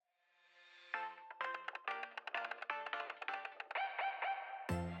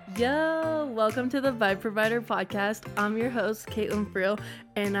Yo, welcome to the Vibe Provider podcast. I'm your host, Caitlin Frill,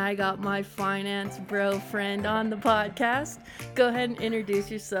 and I got my finance bro friend on the podcast. Go ahead and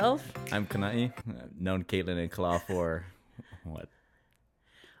introduce yourself. I'm Kanai. I've known Caitlin and Kala for,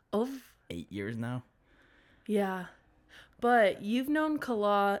 Oh, 8 years now? yeah. But you've known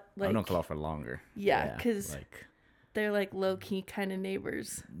Kala, I've known Kala for longer. Yeah, because they're like low-key kind of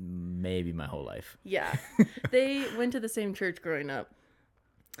neighbors. Maybe my whole life. Yeah. They went to the same church growing up.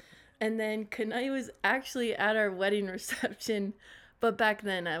 And then Kanai was actually at our wedding reception, but back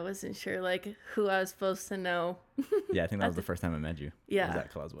then I wasn't sure like who I was supposed to know. Yeah, I think that was the first time I met you. Yeah. I was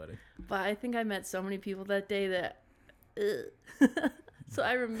at Kala's wedding. But I think I met so many people that day that... So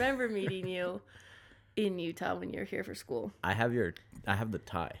I remember meeting you in Utah when you were here for school. I have the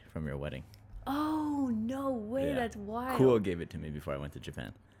tie from your wedding. Oh, no way. Yeah. That's wild. Cool gave it to me before I went to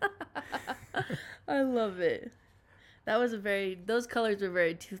Japan. I love it. That was those colors were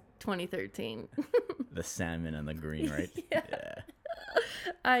very 2013. The salmon and the green, right? Yeah.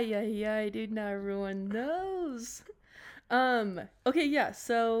 Ay, dude, now everyone knows. Okay, yeah,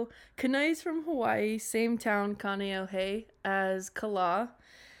 so Kanai's from Hawaii, same town, Kaneohe, as Kala.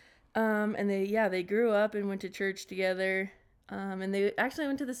 And they grew up and went to church together. And they actually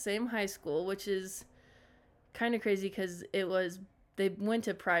went to the same high school, which is kind of crazy because they went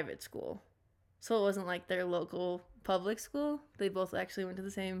to private school. So it wasn't like their local public school. They both actually went to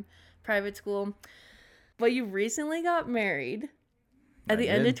the same private school. But you recently got married at the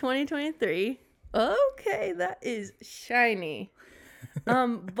end of 2023. Okay, that is shiny.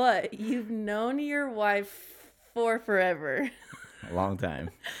 But you've known your wife for forever. A long time.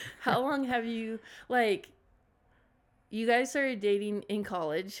 How long have you, you guys started dating in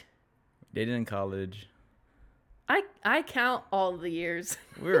college? Dated in college. I count all the years.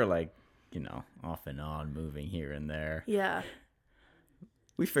 We were off and on, moving here and there. Yeah.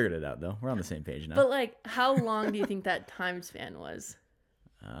 We figured it out, though. We're on the same page now. But, how long do you think that time span was?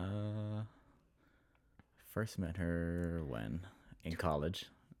 First met her when? In college.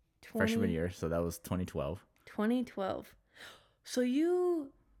 Freshman year, so that was 2012. 2012. So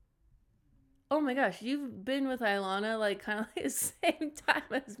oh my gosh, you've been with Ilana, kind of the same time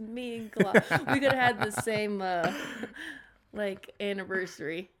as me and Kala. We could have had the same,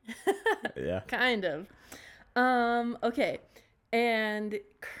 anniversary. Yeah. Kind of. Okay. And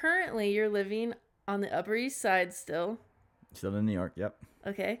currently you're living on the Upper East Side still. Still in New York, yep.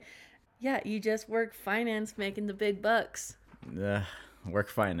 Okay. Yeah, you just work finance making the big bucks. Work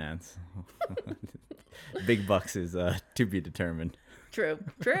finance. Big bucks is to be determined. True.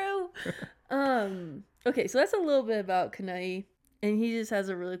 Okay, so that's a little bit about Kanai. And he just has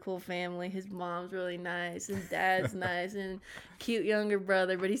a really cool family. His mom's really nice, and dad's nice, and cute younger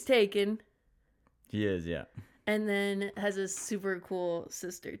brother, but he's taken. He is, yeah. And then has a super cool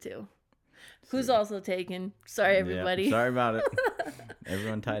sister, too, who's also taken. Sorry, everybody. Yeah, sorry about it.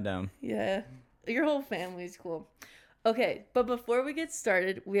 Everyone tied down. Yeah. Your whole family's cool. Okay, but before we get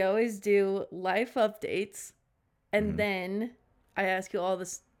started, we always do life updates, and then I ask you all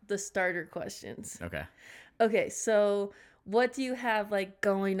the starter questions. Okay, so... what do you have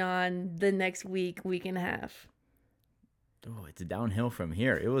going on the next week and a half? Oh, it's downhill from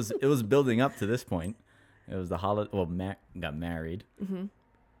here. It was building up to this point. It was the holiday. Well, Mac got married. Mm-hmm.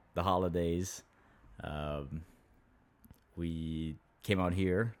 The holidays. We came out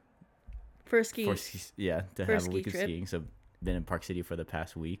here for skiing. To have a week of skiing. So been in Park City for the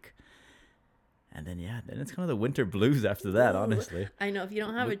past week. And then, then it's kind of the winter blues after that, honestly. I know. If you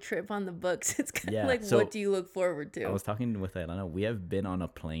don't have a trip on the books, it's kind of so what do you look forward to? I was talking with Atlanta. We have been on a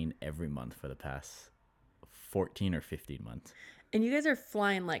plane every month for the past 14 or 15 months. And you guys are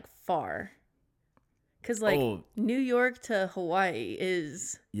flying, far. Because, New York to Hawaii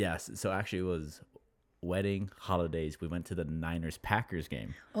is... Yes. So, actually, it was wedding, holidays. We went to the Niners-Packers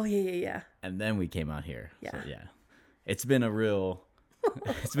game. Oh, yeah. And then we came out here. Yeah. So, it's been a real...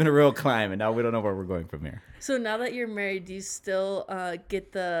 It's been a real climb, and now we don't know where we're going from here. So now that you're married, do you still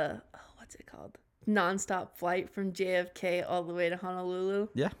get the, what's it called? Nonstop flight from JFK all the way to Honolulu?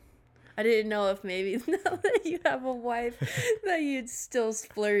 Yeah. I didn't know if maybe now that you have a wife that you'd still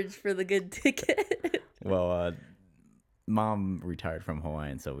splurge for the good ticket. Well, Mom retired from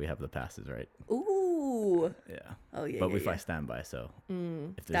Hawaii, and so we have the passes, right? Ooh. Yeah. Oh, yeah. But we fly standby, so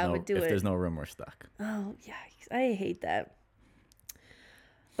if there's there's no room, we're stuck. Oh, yeah. I hate that.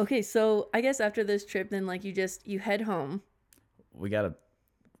 Okay, so I guess after this trip, then you head home.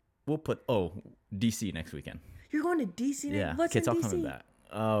 We'll put DC next weekend. You're going to DC? Yeah, what's kids in all DC? coming back.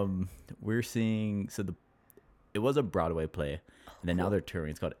 We're seeing it was a Broadway play, and then now they're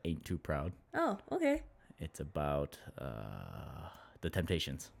touring. It's called Ain't Too Proud. Oh, okay. It's about the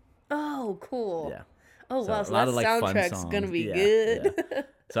Temptations. Oh, cool. Yeah. Oh, So wow. a So lot that of like fun soundtrack's gonna songs. be Yeah, yeah. good.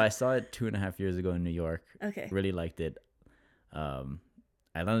 So I saw it 2.5 years ago in New York. Okay. Really liked it.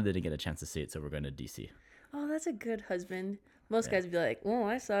 Atlanta didn't get a chance to see it, so we're going to DC. Oh, that's a good husband. Most Yeah. guys would be like, well,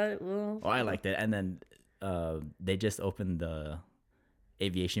 I saw it. Well, Oh, I liked it. And then they just opened the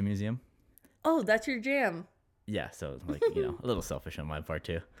aviation museum. oh, that's your jam. Yeah, so like a little selfish on my part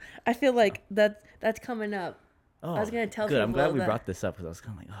too. I feel like that's coming up. Oh, I was gonna tell good. I'm people glad we that. brought this up because I was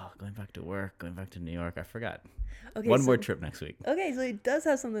kind of like, oh, going back to work, going back to New York. I forgot. Okay, One so, more trip next week. Okay, so he does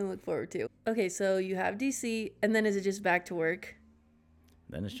have something to look forward to. Okay, so you have DC, and then is it just back to work?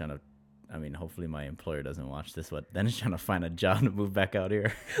 Then it's trying to. I mean, hopefully my employer doesn't watch this, but then it's trying to find a job to move back out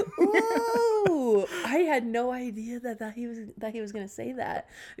here. Ooh, I had no idea that he was gonna say that,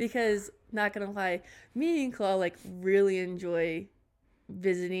 because not gonna lie, me and Claw like really enjoy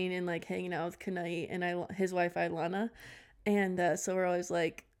visiting and like hanging out with Kanai and his wife Ilana, and so we're always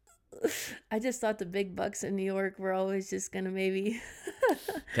like, I just thought the big bucks in New York were always just gonna maybe.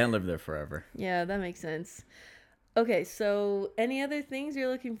 Can't live there forever. Yeah, that makes sense. Okay, so any other things you're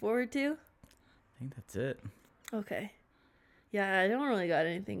looking forward to? I think that's it. Okay. Yeah, I don't really got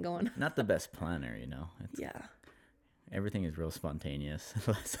anything going on. Not the best planner, It's, Yeah. everything is real spontaneous,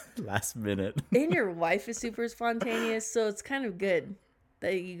 last minute. And your wife is super spontaneous, so it's kind of good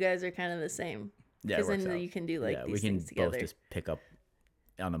that you guys are kind of the same. Yeah, it Because works then out. you can do like Yeah, these we can things together. both just pick up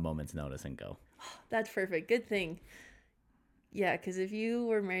on a moment's notice and go. That's perfect. Good thing. Yeah, because if you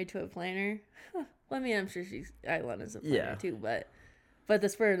were married to a planner, well, I mean, I'm sure Ilana's a planner too, but the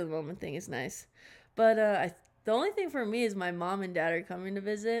spur of the moment thing is nice. But the only thing for me is my mom and dad are coming to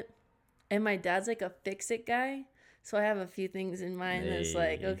visit, and my dad's like a fix-it guy. So I have a few things in mind that's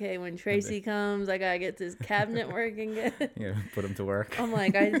like, okay, when Tracy comes, I gotta get this cabinet working good. Yeah, put him to work. I'm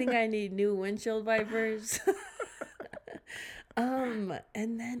like, I think I need new windshield wipers. And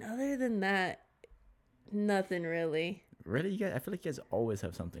then other than that, nothing really. Really? You guys, I feel like you guys always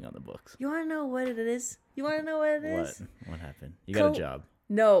have something on the books. You want to know what it is? You want to know what it is? What happened? You got a job.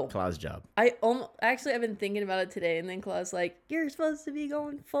 No. Claw's job. Actually, I've been thinking about it today, and then Claw's like, you're supposed to be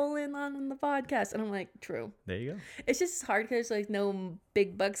going full in on the podcast. And I'm like, true. There you go. It's just hard because there's like no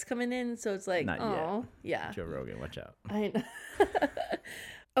big bucks coming in. So it's like, Not oh, yeah. Joe Rogan, watch out. I know.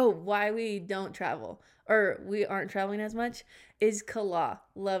 Oh, why we don't travel or we aren't traveling as much is Kala.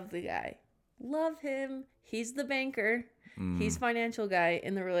 Love the guy. Love him. He's the banker. He's financial guy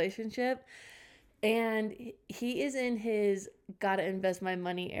in the relationship. And he is in his gotta invest my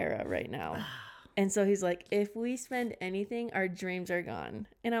money era right now. And so he's like, if we spend anything, our dreams are gone.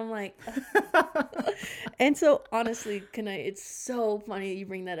 And I'm like, and so honestly, Kanai, it's so funny you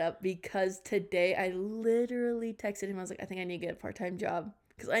bring that up because today I literally texted him. I was like, I think I need to get a part-time job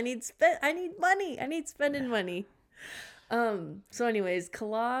because I need money. I need spending money. So anyways,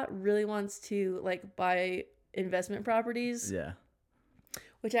 Kala really wants to like buy investment properties. Yeah.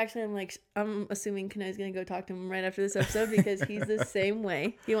 Which actually I'm assuming Kanai's going to go talk to him right after this episode because he's the same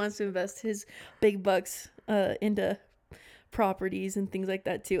way. He wants to invest his big bucks into properties and things like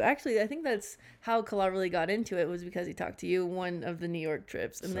that too. Actually, I think that's how Kala really got into it was because he talked to you one of the New York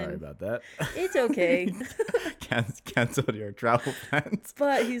trips. And Sorry about that. It's okay. Canceled your travel plans.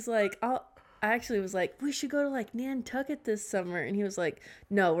 But he's like, I actually was like, we should go to like Nantucket this summer. And he was like,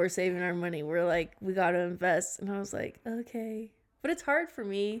 no, we're saving our money. We're like, we got to invest. And I was like, okay. But it's hard for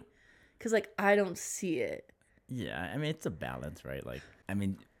me because, like, I don't see it. Yeah, I mean, it's a balance, right? Like, I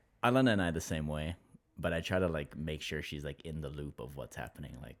mean, Alana and I the same way, but I try to, like, make sure she's, like, in the loop of what's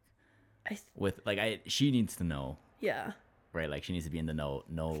happening. Like, she needs to know. Yeah. Right? Like, she needs to be in the know.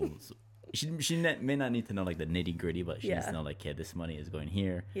 Knows. She may not need to know, like, the nitty gritty, but she needs to know, like, okay, this money is going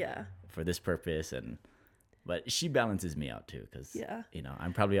here. Yeah. For this purpose. But she balances me out, too, because,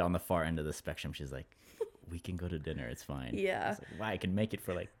 I'm probably on the far end of the spectrum. She's like, we can go to dinner. It's fine. Yeah. It's like, wow, I can make it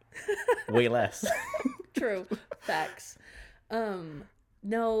for like way less. True. Facts.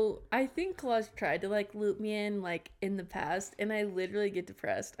 No, I think Kalash tried to like loop me in like in the past and I literally get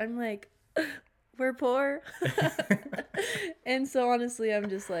depressed. I'm like, we're poor. And so honestly, I'm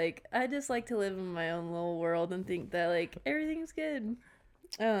just like, I just like to live in my own little world and think that like everything's good.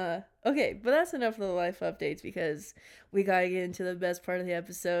 Okay, but that's enough of the life updates because we gotta get into the best part of the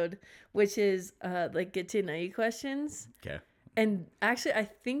episode, which is like get to know you questions. Okay. And actually, I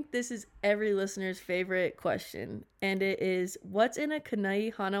think this is every listener's favorite question, and it is, what's in a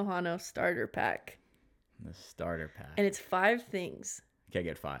Kanai Hanohano starter pack? The starter pack. And it's 5 things. Okay, I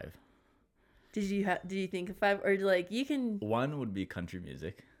get 5. Did you think of 5, or like you can? 1 would be country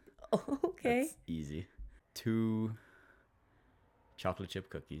music. Oh, okay. That's easy. 2. Chocolate chip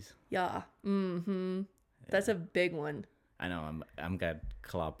cookies. Yeah. Mm-hmm. That's a big one. I know. I'm glad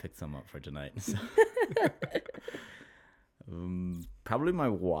Kalab picked some up for tonight. So. Probably my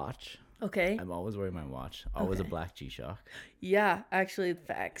watch. Okay. I'm always wearing my watch. Always a black G-Shock. Yeah, actually,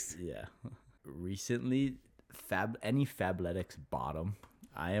 facts. Yeah. Recently, any Fabletics bottom.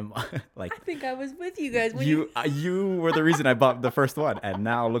 I am like. I think I was with you guys when you were the reason I bought the first one, and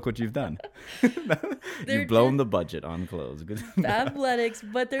now look what you've done. You've blown the budget on clothes. Fabletics,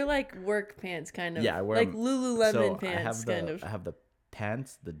 but they're like work pants, kind of. Yeah, I wear like them. Lululemon pants, kind of. I have the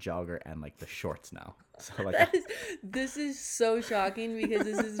pants, the jogger, and like the shorts now. So like, this is so shocking because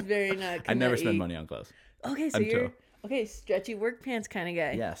this is very not. I never spend money on clothes. Okay, so you're stretchy work pants kind of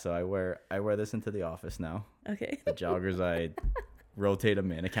guy. Yeah, so I wear this into the office now. Okay. The joggers I rotate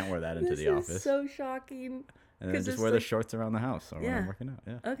them in. I can't wear that into the office. This is so shocking. And then just wear the shorts around the house or when I'm working out.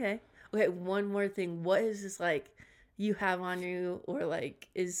 Yeah. Okay. One more thing. What is this like you have on you or like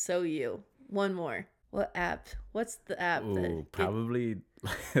is so you? One more. What app? What's the app? Ooh, probably.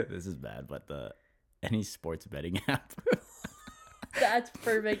 This is bad, but any sports betting app. That's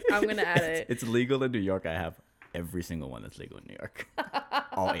perfect. I'm gonna add it. It's legal in New York. I have every single one that's legal in New York.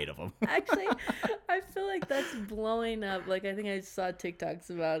 All 8 of them. Actually, I feel like that's blowing up. Like, I think I saw TikToks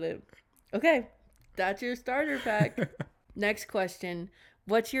about it. Okay, that's your starter pack. Next question.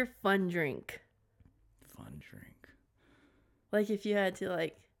 What's your fun drink? Fun drink. Like, if you had to,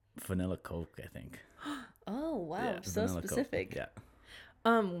 like... Vanilla Coke, I think. Oh, wow. Yeah, so specific. Coke.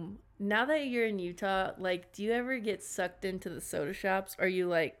 Yeah. Now that you're in Utah, like, do you ever get sucked into the soda shops? Or are you,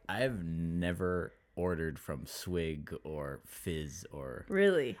 like... I've never ordered from Swig or Fizz or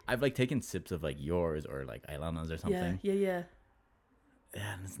really. I've like taken sips of like yours or like Ilana's or something. Yeah.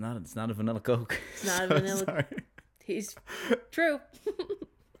 Yeah, and it's not a vanilla Coke. It's not a vanilla. Sorry. He's true.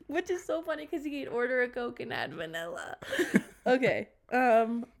 Which is so funny because you can order a Coke and add vanilla. Okay.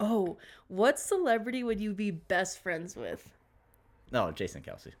 What celebrity would you be best friends with? No, Jason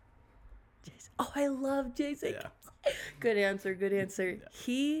Kelsey. Oh, I love Jason. Yeah. Good answer.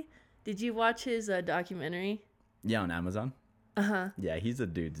 Yeah. Did you watch his documentary? Yeah, on Amazon. Yeah, he's a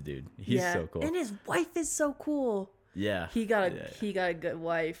dude's dude. He's so cool. And his wife is so cool. Yeah. He got a good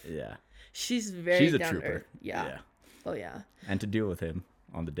wife. Yeah. She's a trooper. Yeah. Oh yeah. And to deal with him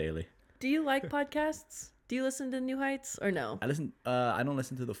on the daily. Do you like podcasts? Do you listen to New Heights or no? I don't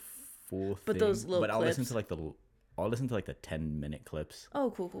listen to the full thing. But those little clips. I'll listen to like the 10-minute clips.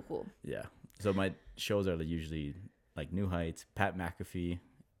 Oh, cool. Yeah. So my shows are usually like New Heights, Pat McAfee.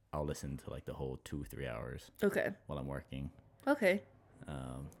 I'll listen to like the whole 2-3 hours. Okay. While I'm working. Okay.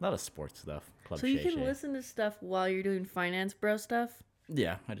 A lot of sports stuff. So you can listen to stuff while you're doing finance bro stuff?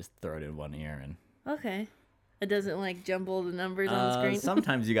 Yeah, I just throw it in one ear and. Okay. It doesn't like jumble the numbers on the screen.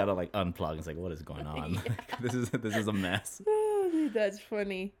 Sometimes you gotta like unplug. It's like, what is going on? This is a mess. Oh, dude, that's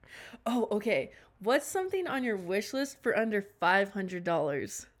funny. Oh, okay. What's something on your wish list for under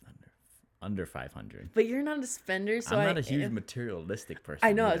 $500? Under 500. But you're not a spender, so I'm not a huge materialistic person.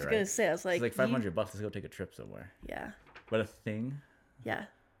 I know. I was gonna say. I was like, it's like $500. Let's go take a trip somewhere. Yeah. But a thing. Yeah.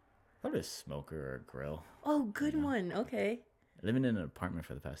 Probably a smoker or a grill. Oh, good one. Okay. Living in an apartment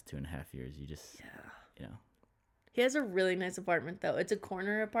for the past 2.5 years, you just He has a really nice apartment though. It's a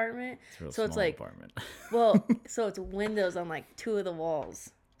corner apartment, it's so it's like apartment. Well, so it's windows on like 2 of the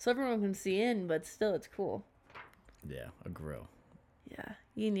walls, so everyone can see in. But still, it's cool. Yeah, a grill. Yeah,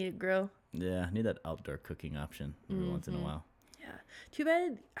 you need a grill. Yeah, I need that outdoor cooking option every once in a while. Yeah. Too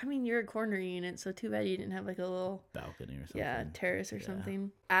bad. I mean, you're a corner unit, so too bad you didn't have like a little balcony or something. Yeah, terrace or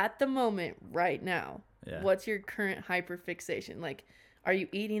something. At the moment, right now, what's your current hyperfixation? Like, are you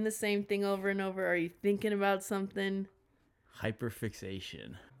eating the same thing over and over? Are you thinking about something?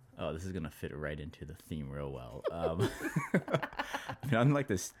 Hyperfixation. Oh, this is gonna fit right into the theme real well. I mean, I'm like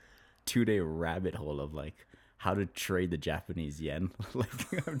this 2-day rabbit hole of like how to trade the Japanese yen.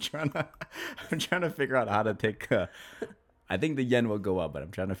 Like I'm trying to figure out how to take. I think the yen will go up, but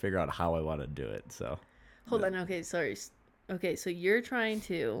I'm trying to figure out how I want to do it. So hold on. Okay, sorry. Okay, so you're trying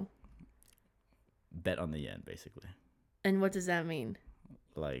to bet on the yen, basically. And what does that mean?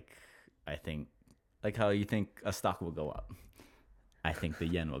 Like, I think, like how you think a stock will go up. I think the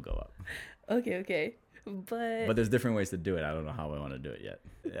yen will go up. Okay. But there's different ways to do it. I don't know how I want to do it yet.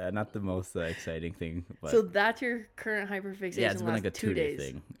 Yeah, not the most exciting thing. But so that's your current hyperfixation. Yeah, it's been like a 2 2-day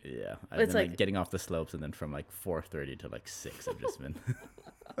thing. Yeah, I've been like getting off the slopes, and then from like 4:30 to like 6, I've just been.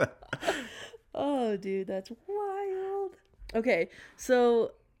 Oh, dude, that's wild. Okay,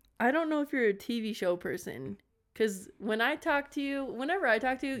 so I don't know if you're a TV show person, because whenever I talk to you,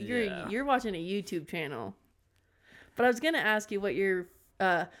 you're watching a YouTube channel. But I was gonna ask you what your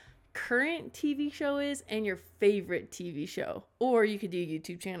current TV show is and your favorite TV show, or you could do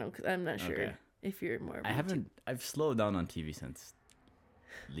YouTube channel because I'm not sure. if you're more of a I YouTube. haven't. I've slowed down on TV since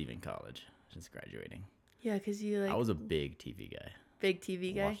leaving college, since graduating. Yeah, because you I like was a big TV guy. big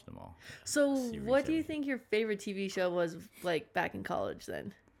TV guy. Watched them all. So Series, what do you everything. think your favorite TV show was like back in college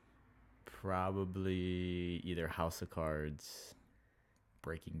then? Probably either House of Cards,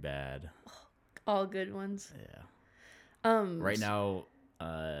 Breaking Bad. All good ones. Yeah. Right now,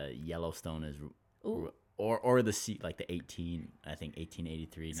 Yellowstone is, Ooh. or the seat like the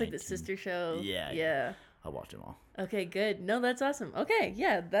 1883. It's like the sister show. Yeah. Yeah. I watched them all. Okay, good. No, that's awesome. Okay,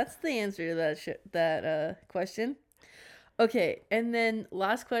 yeah, that's the answer to that question. Okay, and then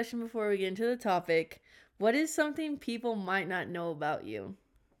last question before we get into the topic. What is something people might not know about you?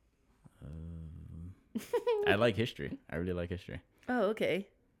 I like history. I really like history. Oh, okay.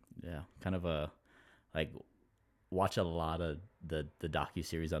 Yeah, kind of like watch a lot of the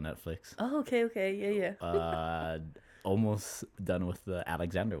docuseries on Netflix. Oh, okay. Yeah. Almost done with the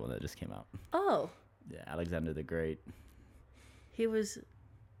Alexander one that just came out. Oh, Yeah, Alexander the Great. he was.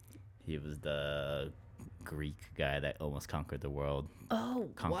 He was the Greek guy that almost conquered the world. Oh,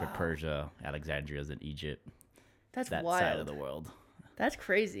 Conquered wow. Persia. Alexandria's in Egypt. That's That wild. side of the world. That's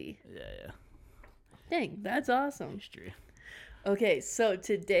crazy. Yeah. Dang, that's awesome. History. Okay, so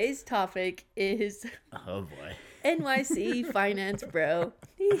today's topic is Oh boy. NYC finance, bro.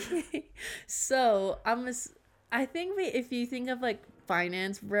 So I think if you think of like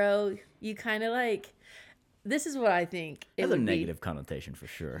finance, bro, you kind of like. This is what I think It has a would be. negative connotation for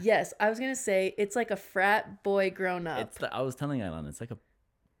sure. Yes, I was gonna say it's like a frat boy grown up. I was telling Alan, it's like a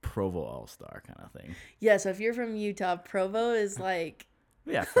Provo All-Star kind of thing. Yeah, so if you're from Utah, Provo is like.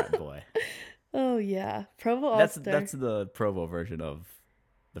 Yeah, frat boy. Oh yeah, Provo All-Star. That's the Provo version of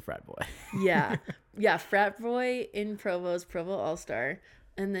the frat boy. Yeah, frat boy in Provo is Provo All-Star,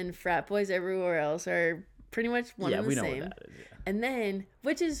 and then frat boys everywhere else are pretty much one and the we know same. what that is. Yeah. And then,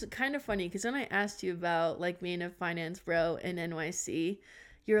 which is kind of funny, because when I asked you about like being a finance bro in NYC,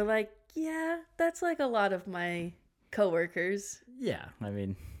 you're like, yeah, that's like a lot of my coworkers. Yeah, I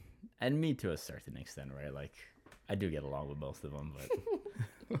mean, and me to a certain extent, right? Like, I do get along with most of them, but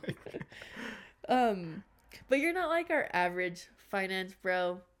But you're not like our average finance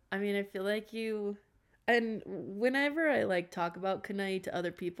bro. I mean, I feel like you. And whenever I like talk about Kanai to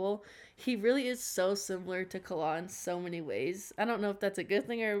other people, he really is so similar to Kala in so many ways. I don't know if that's a good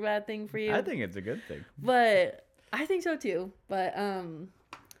thing or a bad thing for you. I think it's a good thing. But I think so too. But Who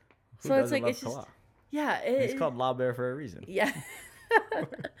so it's doesn't like love it's just Kala? yeah. He's called La Bear for a reason. Yeah.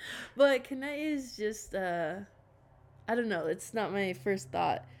 But Kanai is just I don't know. It's not my first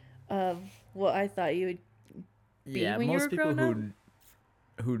thought of what I thought you would be Yeah, when you most were people growing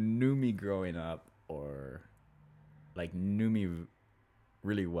up. who knew me growing up or like knew me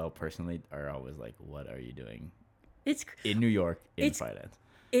really well personally are always like, "What are you doing It's in New York in It's- finance?"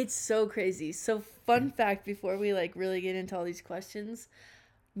 It's so crazy. So fun fact before we like really get into all these questions,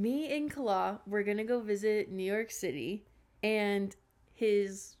 me and Kala we're gonna go visit New York City, and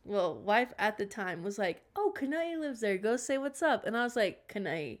his wife at the time was like, "Oh, Kanai lives there. Go say what's up." And I was like,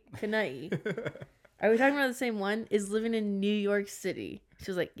 "Kanai, are we talking about the same one? Is living in New York City?" She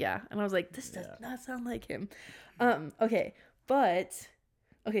was like, "Yeah," and I was like, "This does not sound like him." Okay,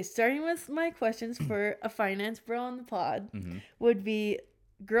 starting with my questions for a finance bro on the pod would be.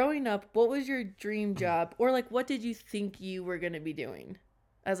 Growing up, what was your dream job, or like what did you think you were gonna be doing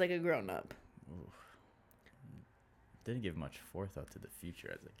as like a grown up? Didn't give much forethought to the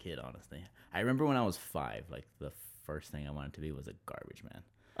future as a kid, honestly. I remember when I was 5, like the first thing I wanted to be was a garbage man.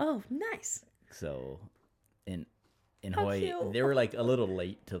 Oh, nice. So in How Hawaii, cute. they were like a little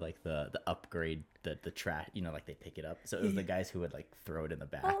late to like the upgrade, the trash, like they pick it up. So it was the guys who would like throw it in the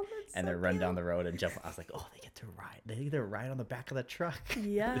back Oh, that's and so then run down cute. the road and jump. I was like, oh, they get to ride. They get to ride on the back of the truck.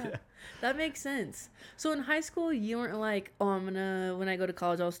 Yeah, that makes sense. So in high school, you weren't like, oh, when I go to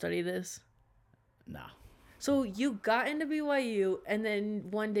college, I'll study this. Nah. So you got into BYU, and then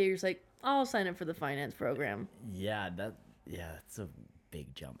one day you're just like, I'll sign up for the finance program. Yeah, that's a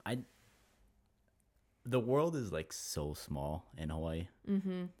big jump. The world is like so small in Hawaii.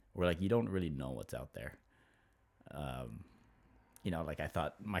 Mm-hmm. Where like you don't really know what's out there. Like I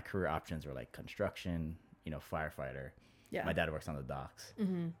thought my career options were like construction, firefighter. Yeah. My dad works on the docks.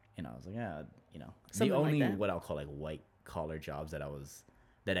 Mm-hmm. And I was like, yeah, Something the like only that. what I'll call like white collar jobs that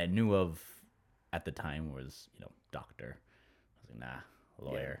I knew of at the time was, doctor. I was like, nah,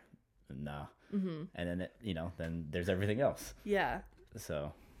 lawyer, nah. Mm-hmm. And then, then there's everything else. Yeah.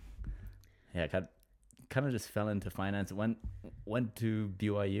 So, yeah, kind of just fell into finance. Went to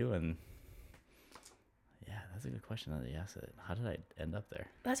BYU, and yeah, that's a good question that you asked. How did I end up there?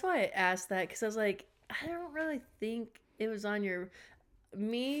 That's why I asked that, because I was like, I don't really think it was on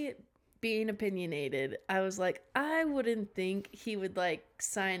me being opinionated, I was like, I wouldn't think he would like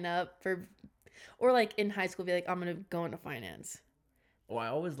sign up for, or like in high school be like, I'm gonna go into finance. Well, I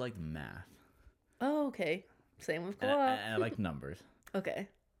always liked math, Oh, okay. Same with and co-op. I like numbers. Okay.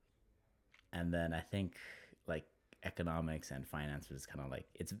 And then I think like economics and finance was kind of like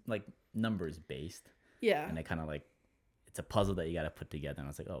it's like numbers based, Yeah. and I kind of like it's a puzzle that you got to put together. And I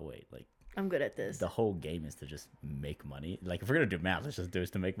was like, oh wait, like I'm good at this. the whole game is to just make money. Like if we're gonna do math, let's just do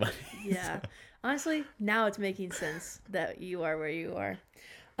it to make money. Yeah. So, Honestly, now it's making sense that you are where you are.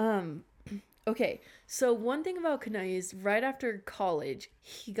 Um, okay. So one thing about Kanai is right after college,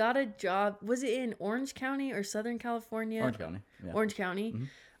 he got a job. Was it in Orange County or Southern California? Orange County. Yeah. Orange County.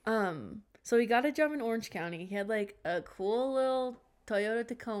 Mhm. So he got a job in Orange County. He had like a cool little Toyota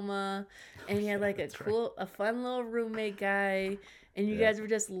Tacoma, and he had like a fun little roommate guy, and you Yeah. guys were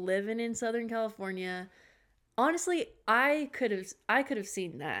just living in Southern California. Honestly, I could have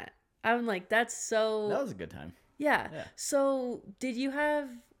seen that. I'm like, that's so That was a good time. yeah. Yeah. So did you have?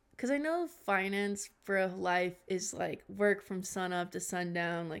 Because I know finance for a life is like work from sun up to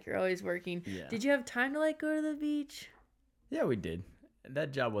sundown. Like you're always working. Yeah. Did you have time to like go to the beach? Yeah, we did.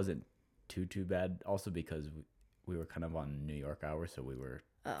 That job wasn't too bad. Also because we were kind of on New York hours, so we were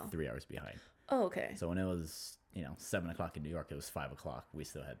Oh. 3 hours behind. Oh, okay. So when it was 7 o'clock in New York, it was 5 o'clock. We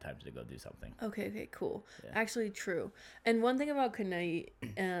still had time to go do something. Okay, cool. Yeah. Actually, true. And one thing about Kanai,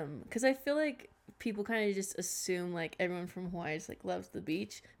 because I feel like people kind of just assume like everyone from Hawaii just like loves the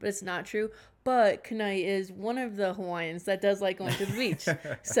beach, but it's not true. But Kanai is one of the Hawaiians that does like going to the beach,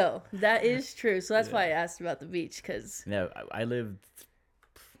 so that is true. So that's why I asked about the beach, because Yeah, I lived,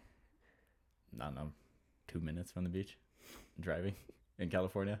 I don't know, 2 minutes from the beach, driving in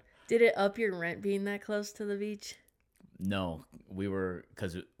California. did it up your rent being that close to the beach? No,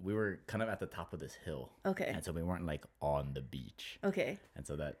 because we were kind of at the top of this hill. Okay. And so we weren't like on the beach. Okay. And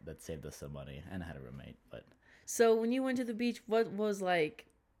so that saved us some money. And I had a roommate, but So when you went to the beach, what was like?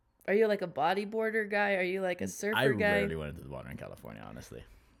 Are you like a bodyboarder guy? Are you like a surfer I guy? rarely went into the water in California, honestly.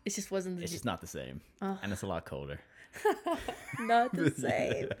 It just wasn't the It's just not the same. Oh. And it's a lot colder. not the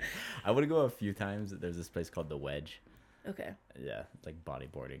same. I would go a few times. There's this place called The Wedge. Okay. Yeah, it's like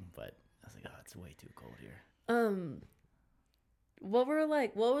bodyboarding, but I was like, oh, it's way too cold here. What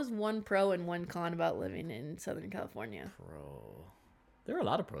was one pro and one con about living in Southern California? Pro. There were a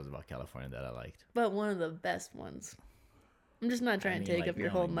lot of pros about California that I liked. But one of the best ones. I'm just not trying to take like, up your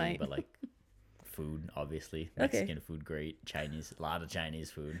not whole only me, night. but like food, obviously. Okay. Mexican food, great. Chinese, a lot of Chinese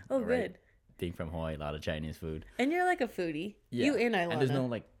food. Oh, right? good. Being from Hawaii, a lot of Chinese food. And you're like a foodie. Yeah. You and Ilana. And there's no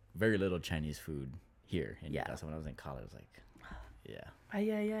like very little Chinese food here in Yeah. Newcastle. When I was in college, I was like, yeah,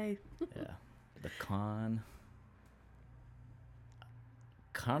 Ay. yeah. The con.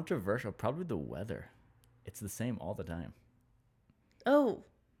 Controversial, probably the weather. It's the same all the time. Oh,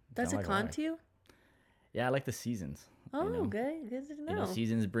 that's a Kinda like con Hawaii. to you? Yeah, I like the seasons. Oh, you know? good. Good to know.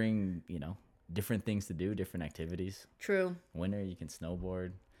 Seasons bring, different things to do, different activities. True. Winter, you can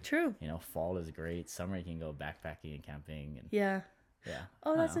snowboard. True. Fall is great. Summer, you can go backpacking and camping. And Yeah. yeah.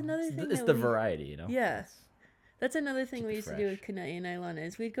 Oh, I that's don't know. another It's thing It's that the we- variety, Yeah. It's- That's another thing Keep we it used to do with fresh. Kanai and Ilana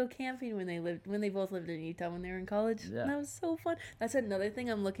is we'd go camping when they both lived in Utah when they were in college. Yeah. And that was so fun. That's another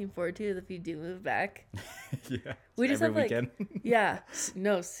thing I'm looking forward to if you do move back. yeah. We just Every have, like- weekend. Yeah.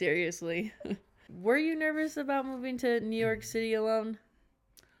 No, seriously. Were you nervous about moving to New York City alone?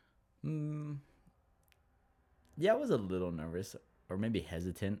 Yeah, I was a little nervous or maybe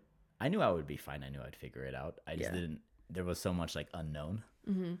hesitant. I knew I would be fine. I knew I'd figure it out. I just Yeah. didn't. There was so much like unknown.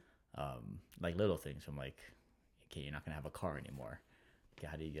 Mm-hmm. Like little things from like, okay, you're not gonna have a car anymore. Okay,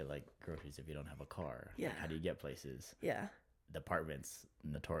 how do you get like groceries if you don't have a car? Like, Yeah. how do you get places? Yeah. The apartment's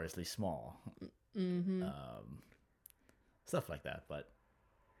notoriously small. Mm-hmm. Stuff like that. But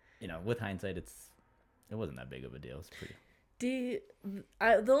with hindsight, it wasn't that big of a deal. It's pretty. The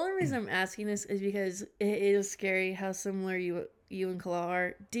only reason I'm asking this is because it is scary how similar you and Kala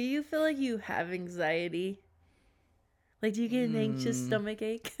are. Do you feel like you have anxiety? Like, do you get an anxious stomach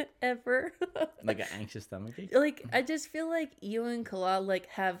ache ever? Like an anxious stomach ache. Like, I just feel like you and Kala like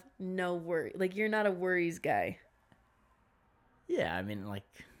have no worry. Like, you're not a worries guy. Yeah, I mean, like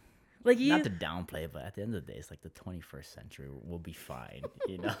Like you. not to downplay it, but at the end of the day, it's like the 21st century. We'll be fine,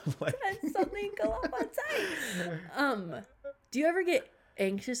 Like, That's something Kala would say. Do you ever get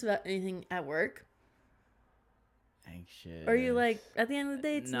anxious about anything at work? anxious. Or are you like, at the end of the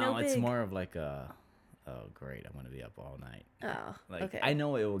day, it's no it's big? more of like oh great, I'm gonna be up all night. Oh, Like okay. I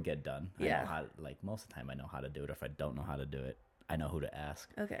know it will get done. I Yeah. know how, like most of the time I know how to do it. Or if I don't know how to do it, I know who to ask.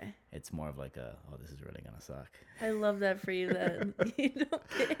 Okay. It's more of like this is really gonna suck. I love that for you that you don't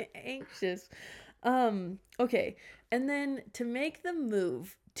get anxious. Okay. And then to make the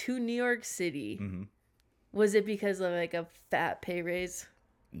move to New York City, Hmm. was it because of like a fat pay raise?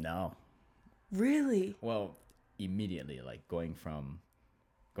 No. Really? Well, immediately, like going from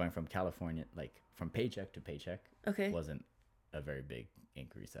California, like from paycheck to paycheck, Okay. wasn't a very big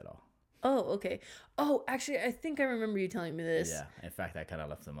increase at all. Oh, okay. Oh, actually, I think I remember you telling me this. Yeah. In fact, I kind of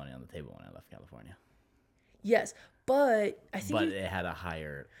left some money on the table when I left California, Yes, but I think but you. it had a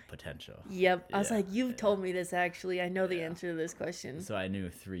higher potential. Yep. I was Yeah. like, you've Yeah. told me this actually. I know the Yeah. answer to this question. So I knew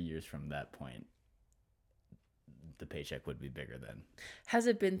 3 years from that point, the paycheck would be bigger than. Has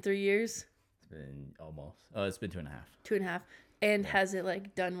it been 3 years? It's been almost. Oh, it's been 2.5. 2.5. And Yeah. has it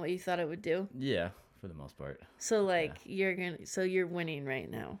like done what you thought it would do? Yeah, for the most part. So like you're winning right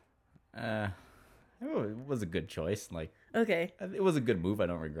now. Uh, it was a good choice. Like Okay. it was a good move. I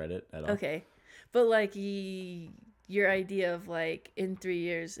don't regret it at all. Okay. But like your idea of like in 3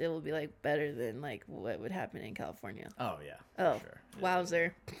 years it will be like better than like what would happen in California. Oh yeah. Oh, For sure.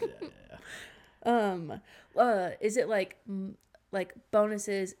 wowzer. Yeah, yeah, yeah. Is it like like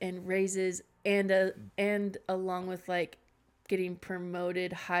bonuses and raises and along with like getting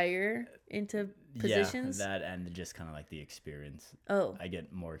promoted higher into positions? Yeah, that and just kind of like the experience. Oh, I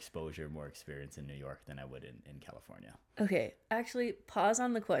get more exposure, more experience in New York than I would in California. okay. Actually, pause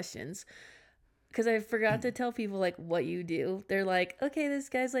on the questions because I forgot to tell people like what you do. They're like, okay, this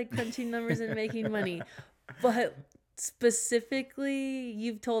guy's like crunching numbers and making money, but specifically,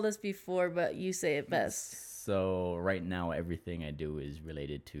 you've told us before, but you say it best. So right now, everything I do is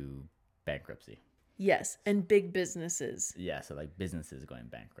related to bankruptcy. Yes, and big businesses. Yeah, so like businesses going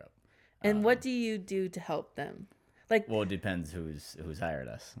bankrupt. And what do you do to help them? Like, Well, it depends who's hired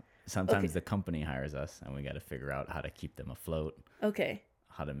us. Sometimes Okay. the company hires us, and we got to figure out how to keep them afloat, okay,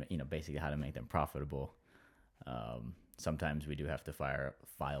 how to basically how to make them profitable. Sometimes we do have to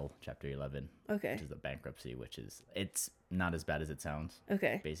file Chapter 11, okay, which is a bankruptcy, it's not as bad as it sounds.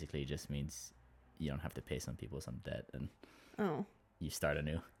 okay. Basically, it just means you don't have to pay some people some debt, and Oh, you start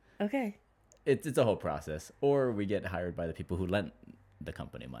anew. okay, It's a whole process. Or we get hired by the people who lent the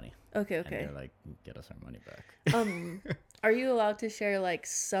company money, okay, and okay. they're like, "Get us our money back." Are you allowed to share like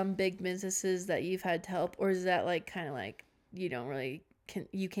some big businesses that you've had to help, or is that like kind of like you don't really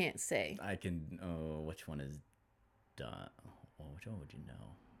you can't say? I can. Oh, which one is done? Oh, which one would you know?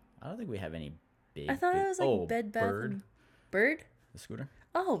 I don't think we have any big. I thought it was like oh, Bed Bath Bird, and Bird. the scooter.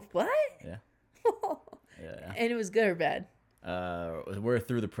 Oh, what? Yeah, yeah. And it was good or bad? We're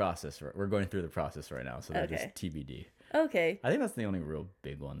through the process. We're going through the process right now, so they're Okay. just TBD. Okay, I think that's the only real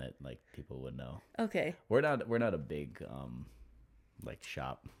big one that like people would know. okay, We're not a big like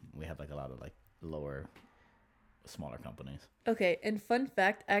shop. We have like a lot of like smaller companies. okay. And fun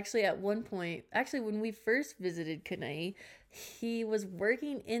fact, actually, at one point, actually, when we first visited Kanai, he was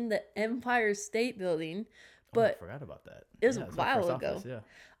working in the Empire State Building, Oh, I but forgot about that. it was a it's our while first ago. office,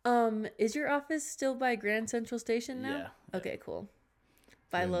 yeah. Is your office still by Grand Central Station now? Yeah. Okay, cool.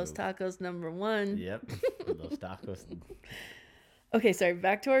 By we Los moved. Tacos #1. Yep. Those tacos. Okay, sorry,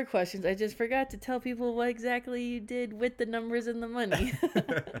 back to our questions. I just forgot to tell people what exactly you did with the numbers and the money.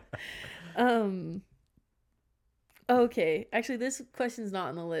 Okay, actually this question's not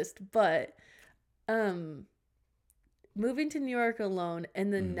on the list, but moving to New York alone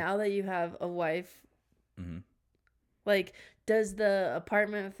and then now that you have a wife, Mm-hmm. like does the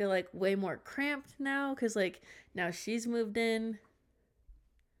apartment feel like way more cramped now cuz like now she's moved in?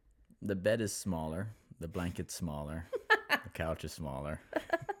 The bed is smaller. The blanket's smaller. The couch is smaller.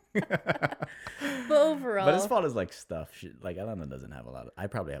 But overall, But as far as like stuff, like Alana doesn't have a lot. I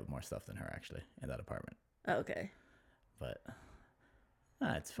probably have more stuff than her actually in that apartment. okay. But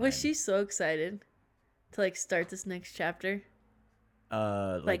it's fine. Was she so excited to like start this next chapter?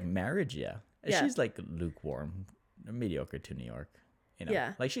 Like like- marriage? Yeah. Yeah. She's like lukewarm, mediocre to New York.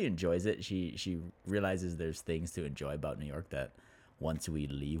 Yeah. Like she enjoys it. She realizes there's things to enjoy about New York that once we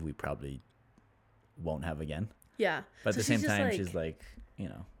leave, we probably won't have again. Yeah. But at So the same she's just, time, like- she's like,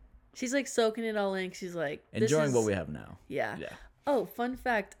 she's like soaking it all in. She's like this enjoying what is- we have now. Yeah. Yeah. Oh, fun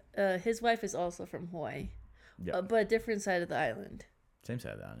fact. His wife is also from Hawaii, Yeah. but different side of the island. Same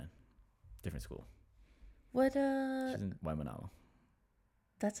side of the island. Different school. What? She's in Waimanalo.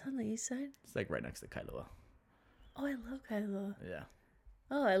 That's on the east side. It's like right next to Kailua. Oh, I love Kailua. Yeah.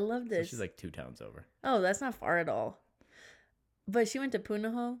 Oh, I love So this. she's like 2 towns over. Oh, that's not far at all. But she went to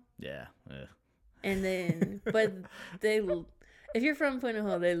Punahou, Yeah. Ugh. and then, but they, if you're from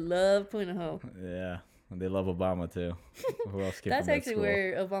Punahou, they love Punahou. Yeah. And they love Obama too. Who else came That's from that actually school?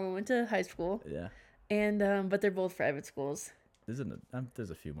 where Obama went to high school, Yeah. and but they're both private schools. There's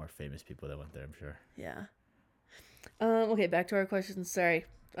a few more famous people that went there, I'm sure. Yeah. Okay, back to our questions. Sorry.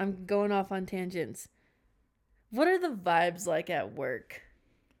 I'm going off on tangents. What are the vibes like at work?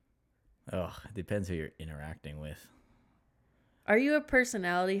 Oh, it depends who you're interacting with. Are you a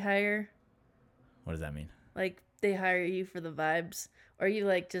personality hire? What does that mean? Like they hire you for the vibes? Or are you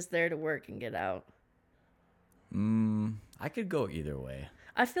like just there to work and get out? I could go either way.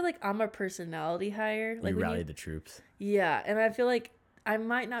 I feel like I'm a personality hire. Like You when rally the troops. yeah, and I feel like I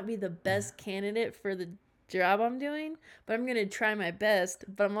might not be the best candidate for the job I'm doing, but I'm gonna try my best.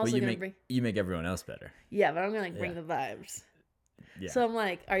 But I'm also gonna bring you make everyone else better. yeah, but I'm gonna like bring Yeah. the vibes. Yeah. So I'm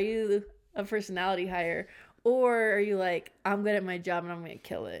like, are you a personality hire, or are you like, I'm good at my job and I'm gonna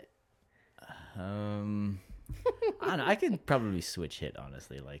kill it? I don't know. I could probably switch hit,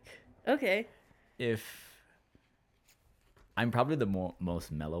 honestly. Like, Okay. if I'm probably the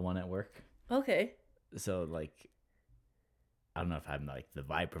most mellow one at work, Okay. so like, I don't know if I'm like the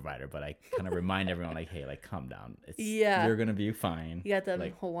vibe provider, but I kind of remind everyone like, hey, like, calm down. Yeah. You're gonna be fine. You got them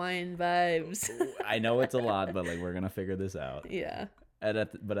like, Hawaiian vibes. I know it's a lot, but like, we're gonna figure this out. Yeah.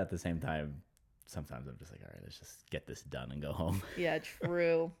 But at the same time, sometimes I'm just like, all right, let's just get this done and go home. Yeah,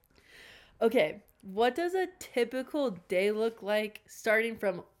 true. Okay, what does a typical day look like starting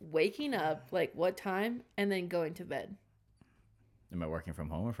from waking up, like what time, and then going to bed? Am I working from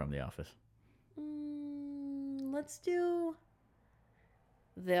home or from the office? Let's do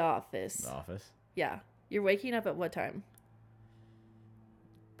the office. The office? Yeah. You're waking up at what time?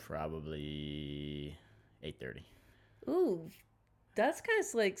 Probably 8:30. Ooh, that's kind of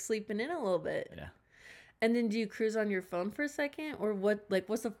like sleeping in a little bit. Yeah. And then do you cruise on your phone for a second? Or what, like,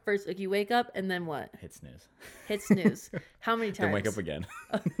 what's the first, like, you wake up and then what? Hit snooze. Hit snooze. How many times? Then wake up again.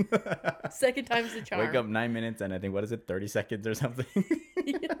 Second time's the charm. Wake up 9 minutes and I think, what is it, 30 seconds or something?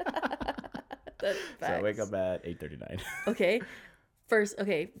 That's So I wake facts. up at 8:39. Okay. First,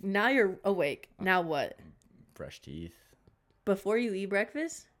 okay, now you're awake. Now what? Brush teeth. Before you eat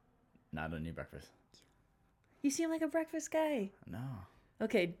breakfast? Not a new breakfast. You seem like a breakfast guy. No.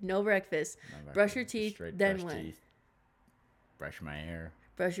 Okay, no breakfast. No Brush breakfast. your Just teeth, straight then brush what? teeth, brush my hair.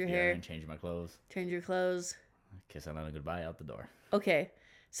 Brush your get hair, and change my clothes. change your clothes. Kiss Alana goodbye out the door. Okay.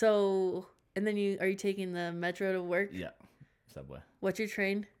 So, and then are you taking the metro to work? Yeah. Subway. What's your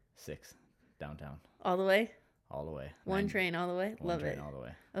train? 6. Downtown. All the way? All the way. One train all the way? One Love train it. all the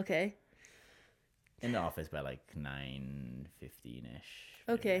way. Okay. In the office by like 9:15ish.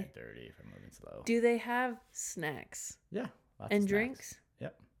 Okay. 9:30 if I'm moving slow. Do they have snacks Yeah. Lots and of snacks. drinks?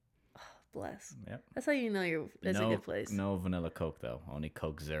 Yep. Bless. Yep. That's how you know that's a good place. No vanilla Coke though. Only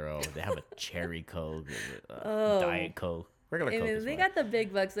Coke Zero. They have a cherry Coke, Oh. Diet Coke. Regular Coke. And Is they fine. got the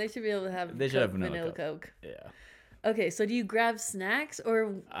big bucks. They should be able to have They should have vanilla vanilla Coke. Yeah. Okay, so do you grab snacks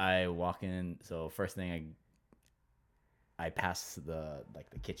or I walk in. So first thing I pass the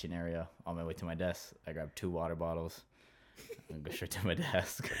kitchen area on my way to my desk. I grab 2 water bottles and go straight to my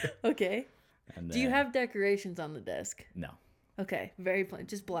desk. okay? And Do you then- have decorations on the desk? No. Okay, very plain,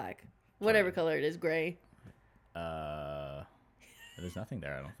 just black, whatever color it is, gray. There's nothing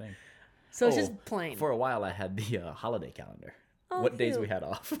there. I don't think. So it's just plain. For a while, I had the holiday calendar. Oh, what days cute. we had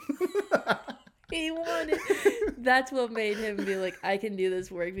off. He wanted. That's what made him be like, I can do this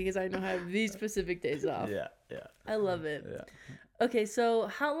work because I know I have these specific days off. Yeah. Yeah. I love it. Yeah. Okay, so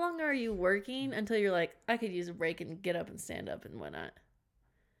how long are you working until you're like, I could use a break and get up and stand up and whatnot?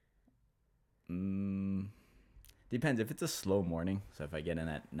 Depends. If it's a slow morning, so if I get in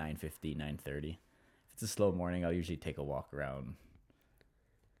at 9:50, 9:30, if it's a slow morning, I'll usually take a walk around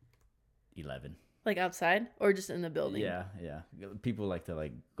 11. Like outside or just in the building? Yeah, yeah. People like to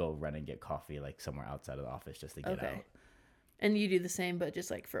like go run and get coffee like somewhere outside of the office just to get Okay. out. And you do the same, but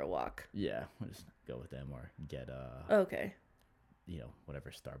just like for a walk. Yeah, we'll just go with them or get Okay. whatever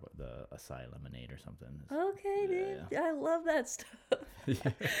Starbucks, the acai lemonade or something. Okay, dude. Yeah. I love that stuff.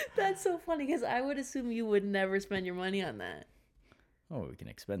 That's so funny because I would assume you would never spend your money on that. Oh, we can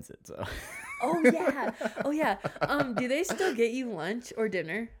expense it. So. Oh yeah. Oh yeah. Do they still get you lunch or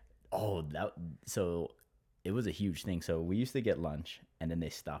dinner? Oh, so it was a huge thing. So we used to get lunch and then they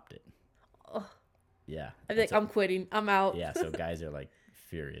stopped it. Oh. Yeah. I'd be like, I'm quitting. I'm out. Yeah, so guys are like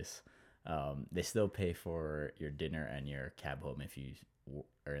furious. They still pay for your dinner and your cab home if you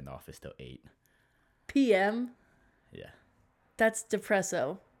are in the office till 8. PM. Yeah. That's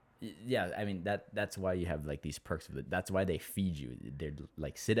depresso. Yeah, I mean that's why you have like these perks of it. That's why they feed you. They're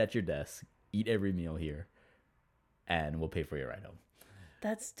like, sit at your desk, eat every meal here, and we'll pay for your ride home.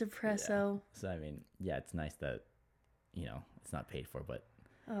 That's depresso. Yeah. So I mean, yeah, it's nice that it's not paid for, but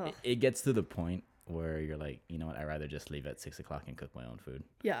Oh. it gets to the point where you're like, you know what, I'd rather just leave at 6:00 and cook my own food.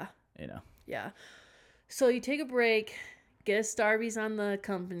 Yeah. Yeah. So you take a break, get a Starbucks on the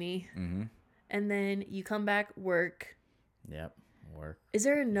company, Mm-hmm. and then you come back, work. Yep. work. Is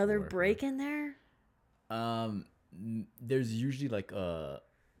there another Work, break in there? There's usually like a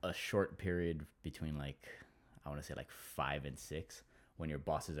short period between like I want to say like 5 and 6 when your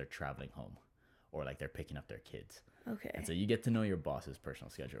bosses are traveling home, or like they're picking up their kids. Okay. And so you get to know your boss's personal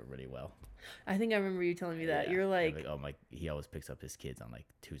schedule really well. I think I remember you telling me that. Yeah. You're like, oh my, he always picks up his kids on like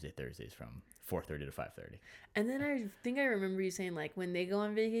Tuesday, Thursdays from 4:30 to 5:30. and then I think I remember you saying like when they go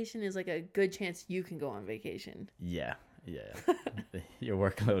on vacation is like a good chance you can go on vacation. Yeah. Your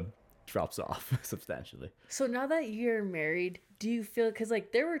workload drops off substantially. So now that you're married, do you feel, because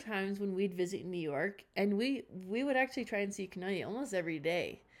like there were times when we'd visit New York and we would actually try and see Kanai almost every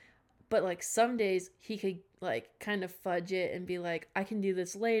day. But like some days he could like kind of fudge it and be like, I can do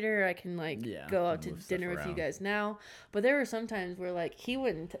this later. I can like go out to dinner with you guys now. But there were some times where like he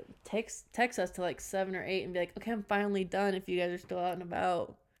wouldn't text us to like 7 or 8 and be like, okay, I'm finally done if you guys are still out and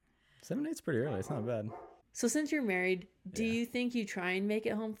about. 7, 8's pretty early. It's not bad. So since you're married, do you think you try and make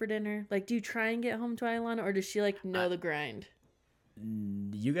it home for dinner? Like, do you try and get home to Ilana, or does she like know the grind?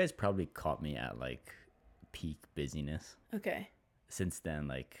 You guys probably caught me at like peak busyness. Okay. Since then,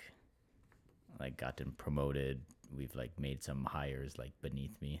 like gotten promoted. We've like made some hires like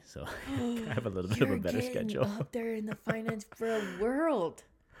beneath me, so I have a little bit of a better schedule. Up there in the finance world.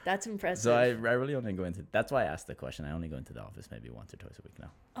 That's impressive. So I really only go into. That's why I asked the question. I only go into the office maybe once or twice a week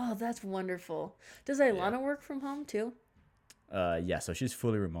now. Oh, that's wonderful. Does Ilana work from home too? Yeah. So she's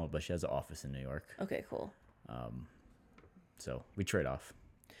fully remote, but she has an office in New York. Okay, cool. So we trade off.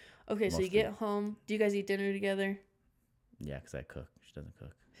 Okay, mostly. So you get home. Do you guys eat dinner together? Yeah, because I cook. She doesn't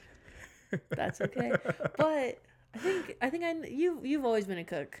cook. That's okay. But you've always been a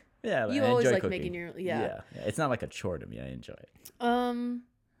cook. Yeah, you always like cooking. Making your yeah. It's not like a chore to me. I enjoy it.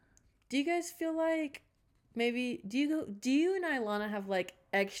 Do you guys feel like maybe do you and Ilana have like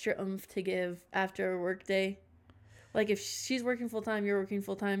extra oomph to give after a work day? Like if she's working full time, you're working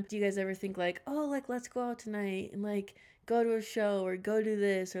full time. Do you guys ever think like, oh, like let's go out tonight and like go to a show or go do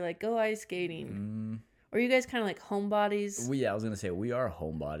this or like go ice skating? Or are you guys kind of like homebodies? I was gonna say we are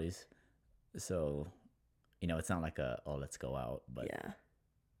homebodies. So, it's not like let's go out, but yeah.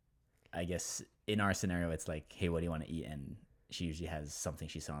 I guess in our scenario, it's like, hey, what do you want to eat? And she usually has something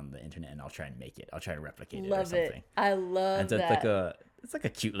she saw on the internet, and I'll try and make it. I'll try to replicate it or something. It. I love so that. It's like a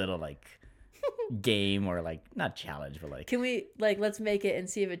cute little like game or like not challenge, but like. Can we like let's make it and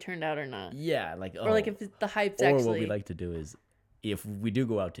see if it turned out or not? Yeah, like or like if the hype's or actually. Or what we like to do is, if we do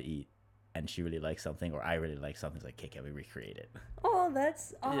go out to eat, and she really likes something or I really like something, it's like, okay, can we recreate it? Oh,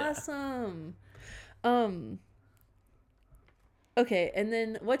 that's awesome. Yeah. Okay, and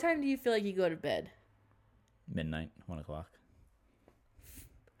then what time do you feel like you go to bed? Midnight, 1:00.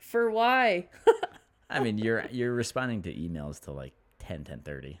 For why? I mean, you're responding to emails till like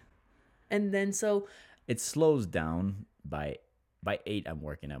 10:30. And then so it slows down by 8 I'm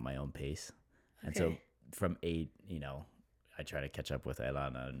working at my own pace. And so from 8, I try to catch up with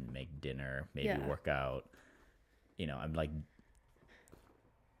Ilana and make dinner, maybe work out. I'm like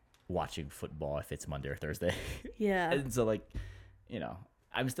watching football if it's Monday or Thursday. Yeah. And so like,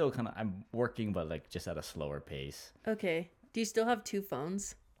 I'm still I'm working, but like just at a slower pace. Okay. Do you still have 2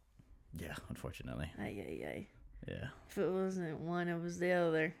 phones? Yeah, unfortunately. Ay. Yeah. If it wasn't one, it was the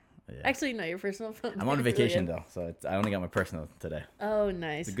other. Yeah. Actually, no, your personal phone. I'm on vacation though, so I only got my personal today. Oh,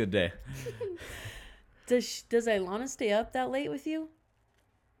 nice. It's a good day. Does Ilana stay up that late with you?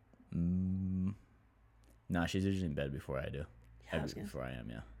 No, she's usually in bed before I do. Yeah, before I am,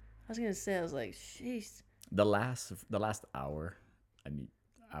 yeah. I was gonna say, I was like, jeez. The last hour,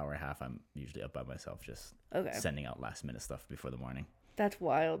 hour and a half, I'm usually up by myself, just sending out last minute stuff before the morning. That's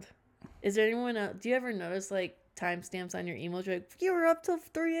wild. Is there anyone else? Do you ever notice like timestamps on your emails? You're like, you were up till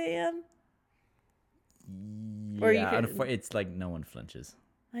 3 a.m. Yeah, it's like no one flinches.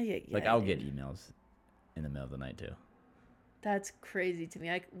 Like I'll get emails in the middle of the night too. That's crazy to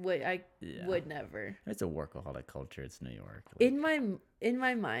me. I would never. It's a workaholic culture. It's New York. Like, in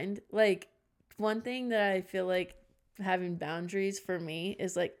my mind, like one thing that I feel like having boundaries for me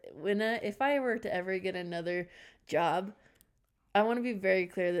is like if I were to ever get another job, I want to be very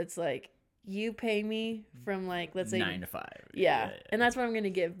clear that's like you pay me from like let's say 9 to 5. Yeah. And that's what I'm gonna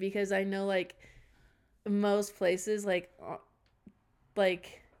give, because I know like most places do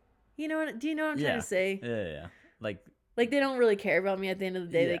you know what I'm trying to say? Yeah. Like they don't really care about me at the end of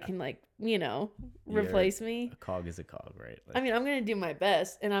the day. They can replace me. A cog is a cog, right? Like, I mean, I'm gonna do my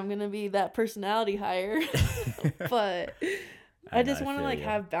best, and I'm gonna be that personality hire. But I just want to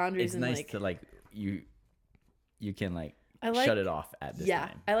have boundaries. It's nice to you can shut it off at this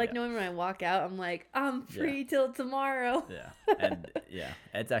time. I like knowing when I walk out, I'm like, I'm free till tomorrow. Yeah, and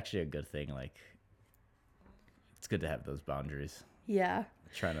it's actually a good thing. Like, it's good to have those boundaries. Yeah.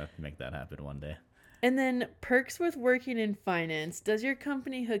 Trying to make that happen one day. And then perks with working in finance. Does your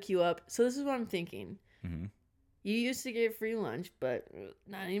company hook you up? So this is what I'm thinking. Mm-hmm. You used to get free lunch, but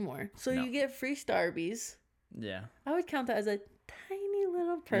not anymore. So No. you get free Starbies. Yeah. I would count that as a tiny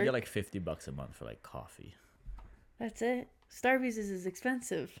little perk. You get like $50 a month for like coffee. That's it. Starbies is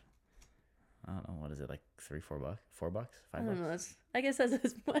expensive. I don't know, what is it, like $3-4, $4, I $5? don't know. I guess that's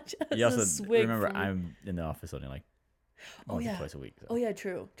as much as You a also swig. remember from... I'm in the office only like once or twice a week. So. Oh yeah,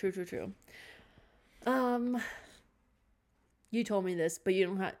 true. You told me this, but you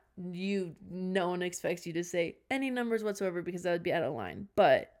don't have no one expects you to say any numbers whatsoever because that would be out of line.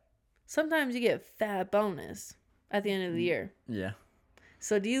 But sometimes you get fat bonus at the end of the year. Yeah.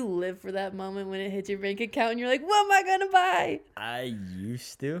 So do you live for that moment when it hits your bank account and you're like, what am I gonna buy? I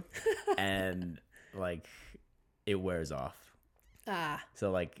used to, and like it wears off. So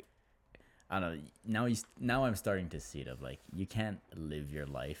like I don't know. Now I'm starting to see it of like you can't live your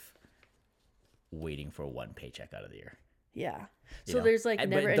life waiting for one paycheck out of the year. Yeah. You So know? there's like And,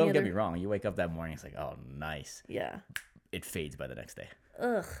 never but any don't other... get me wrong. You wake up that morning, it's like, oh, nice. Yeah. It fades by the next day.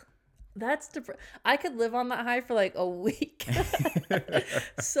 Ugh. That's I could live on that high for like a week.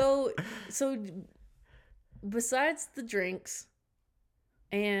 So besides the drinks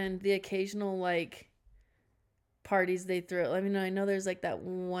and the occasional like parties they throw, I mean, I know there's like that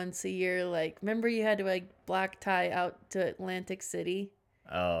once a year, like remember you had to like black tie out to Atlantic City?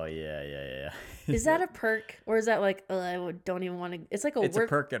 Oh yeah. Is that a perk or is that like don't even want to? It's like it's work a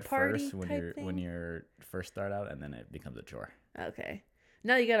perk at party first when you're first start out, and then it becomes a chore. Okay.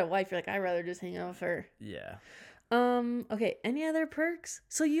 Now you got a wife, you're like, I'd rather just hang out with her. Yeah. Okay, any other perks?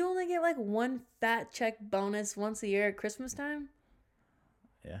 So you only get like one fat check bonus once a year at Christmas time?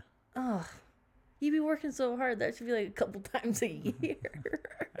 Yeah. Ugh. You be working so hard, that should be like a couple times a year.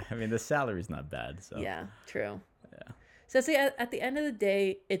 I mean, the salary's not bad, so. Yeah, true. Yeah. So see, at the end of the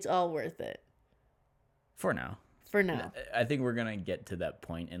day, it's all worth it. For now. For now. I think we're gonna get to that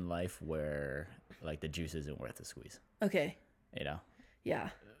point in life where like the juice isn't worth the squeeze. Okay. You know? Yeah.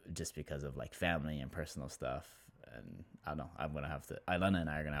 Just because of like family and personal stuff. And I don't know. Ilana and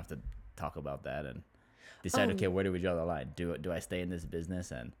I are gonna have to talk about that and decide, okay, where do we draw the line? Do I stay in this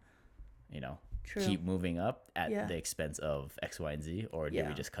business and, True. keep moving up at Yeah. the expense of X, Y, and Z, or do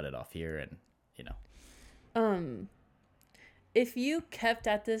we just cut it off here and, If you kept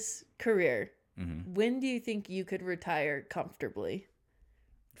at this career, mm-hmm. when do you think you could retire comfortably?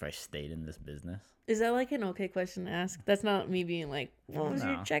 If I stayed in this business? Is that like an okay question to ask? That's not me being like, what was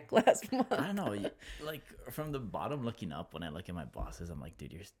your No. check last month? I don't know. Like from the bottom looking up, when I look at my bosses, I'm like,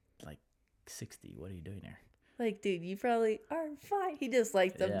 dude, you're like 60. What are you doing here? Like, dude, you probably are fine. He just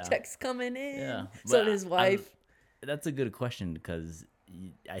likes them checks coming in. Yeah. So But did his wife. That's a good question because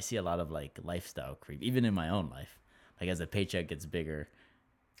I see a lot of like lifestyle creep, even in my own life. Like as the paycheck gets bigger,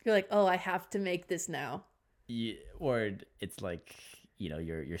 You're like, oh, I have to make this now. or it's like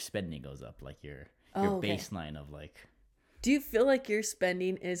your spending goes up, like your okay. baseline of like. Do you feel like your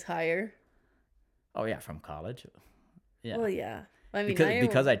spending is higher? Oh yeah, from college. Yeah. Well, yeah. I mean,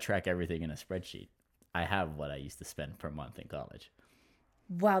 because I track everything in a spreadsheet, I have what I used to spend per month in college.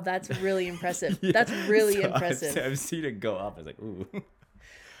 Wow, that's really impressive. Yeah, That's really so impressive. I've seen it go up. It's like, ooh.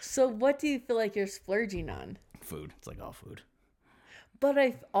 So what do you feel like you're splurging on? Food. It's like all food. But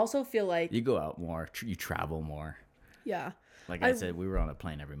I also feel like... You go out more. You travel more. Yeah. Like I said, we were on a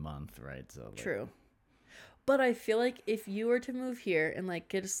plane every month, right? So like, True. But I feel like if you were to move here and like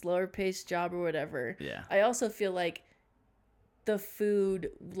get a slower paced job or whatever, yeah. I also feel like the food,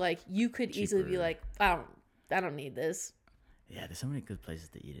 like you could easily be Cheaper. like, I don't need this. Yeah, there's so many good places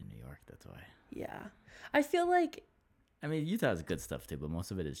to eat in New York. That's why. Yeah. I feel like... I mean, Utah has good stuff too, but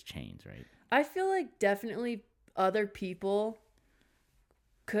most of it is chains, right? I feel like definitely other people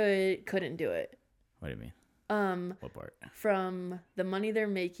couldn't do it. What do you mean? What part? From the money they're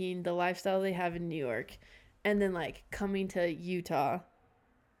making, the lifestyle they have in New York, and then like coming to Utah,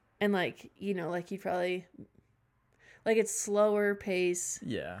 and like like you probably like it's slower pace.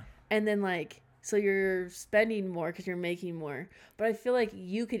 Yeah. And then like so you're spending more because you're making more, but I feel like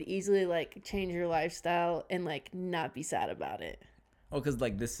you could easily like change your lifestyle and like not be sad about it. Well, because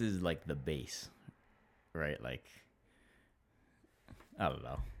like this is like the base, right? Like, I don't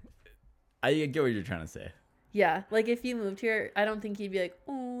know. I get what you're trying to say. Yeah, like if you moved here, I don't think you'd be like,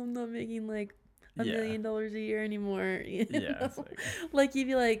 oh, I'm not making like $1 million a year anymore. You know? Like you'd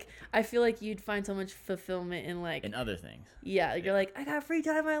be like, I feel like you'd find so much fulfillment in like in other things. Yeah, you're like, I got free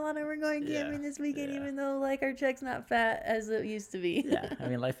time, Ilana. We're going camping this weekend, even though like our check's not fat as it used to be. Yeah, I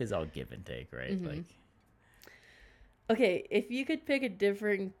mean, life is all give and take, right? Mm-hmm. Like, okay, if you could pick a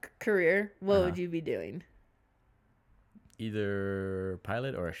different career, what would you be doing? Either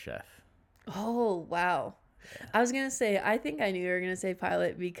pilot or a chef. Oh, wow. Yeah. I was going to say, I think I knew you were going to say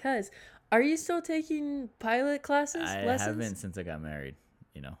pilot because are you still taking pilot classes, I lessons? haven't since I got married.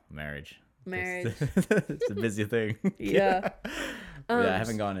 Marriage. Marriage. It's a busy thing. Yeah. Yeah, I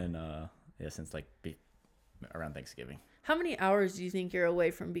haven't gone in since like around Thanksgiving. How many hours do you think you're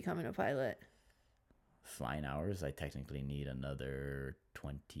away from becoming a pilot? Flying hours, I technically need another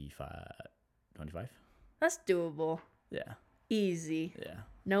 25. That's doable. Yeah. Easy. Yeah.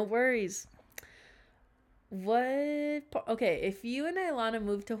 No worries. Okay, if you and Ilana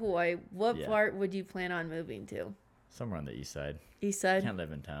moved to Hawaii, what part would you plan on moving to? Somewhere on the east side. East side? Can't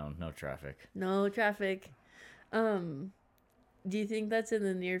live in town. No traffic. No traffic. Do you think that's in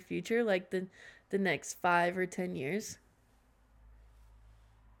the near future, like the next 5 or 10 years?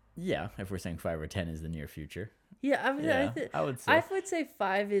 Yeah, if we're saying 5 or 10 is the near future. Yeah, I would say. I would say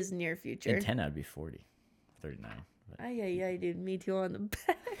 5 is near future. In 10, I'd be 40, 39. But... Ay, dude. Me too on the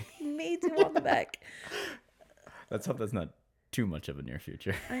back. Me too on the back. Let's hope that's not too much of a near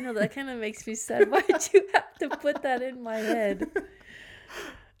future. I know, that kind of makes me sad. Why'd you have to put that in my head?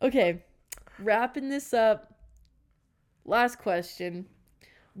 Okay, wrapping this up. Last question.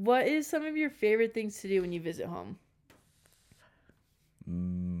 What is some of your favorite things to do when you visit home?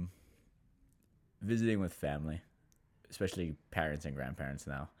 Visiting with family, especially parents and grandparents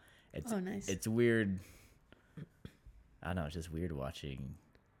now. Nice. It's weird. I don't know. It's just weird watching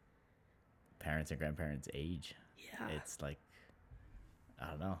parents and grandparents age. Yeah. It's like, I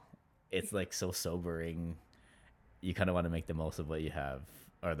don't know. It's like so sobering. You kind of want to make the most of what you have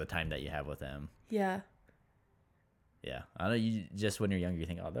or the time that you have with them. Yeah. Yeah. I know you just when you're younger, you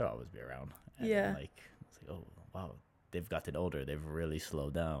think, oh, they'll always be around. And yeah. Then, it's like, oh, wow. They've gotten older. They've really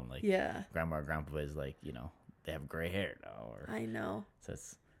slowed down. Like, yeah. Grandma or grandpa is like, they have gray hair now. I know. So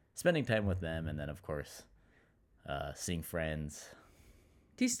it's spending time with them. And then, of course, seeing friends.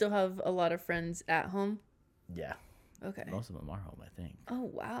 Do you still have a lot of friends at home? Yeah. Okay. Most of them are home, I think. Oh,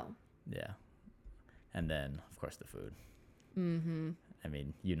 wow. Yeah. And then, of course, the food. Mm-hmm. I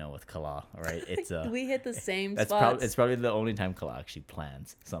mean, with Kala, right? It's we hit the same spots. It's probably the only time Kala actually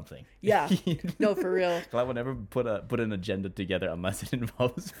plans something. Yeah. No, for real. Kala would never put an agenda together unless it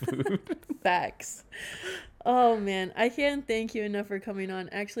involves food. Facts. Oh, man. I can't thank you enough for coming on.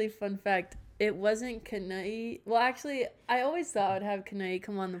 Actually, fun fact, it wasn't Kanai. Well, actually, I always thought I would have Kanai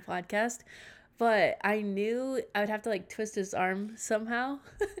come on the podcast, but I knew I would have to twist his arm somehow.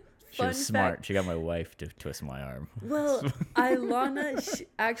 She was smart. She got my wife to twist my arm. Well, Ilana,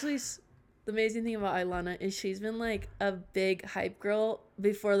 the amazing thing about Ilana is she's been a big hype girl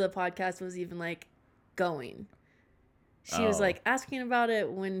before the podcast was even going. She was asking about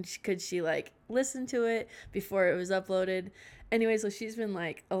it when could she listen to it before it was uploaded. Anyway, so she's been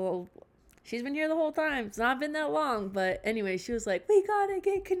she's been here the whole time. It's not been that long, but anyway, she was like, we gotta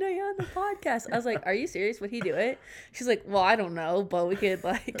get Kanai on the podcast. I was like, are you serious? Would he do it? She's like, well, I don't know, but we could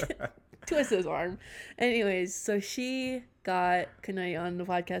twist his arm. Anyways, so she got Kanai on the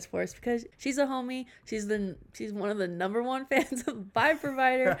podcast for us because she's a homie. She's one of the number one fans of Buy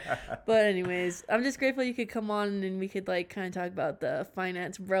Provider. But anyways, I'm just grateful you could come on and we could kind of talk about the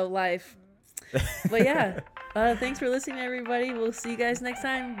finance bro life. But yeah, thanks for listening, everybody. We'll see you guys next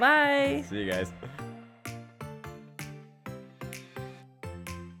time. Bye. See you guys.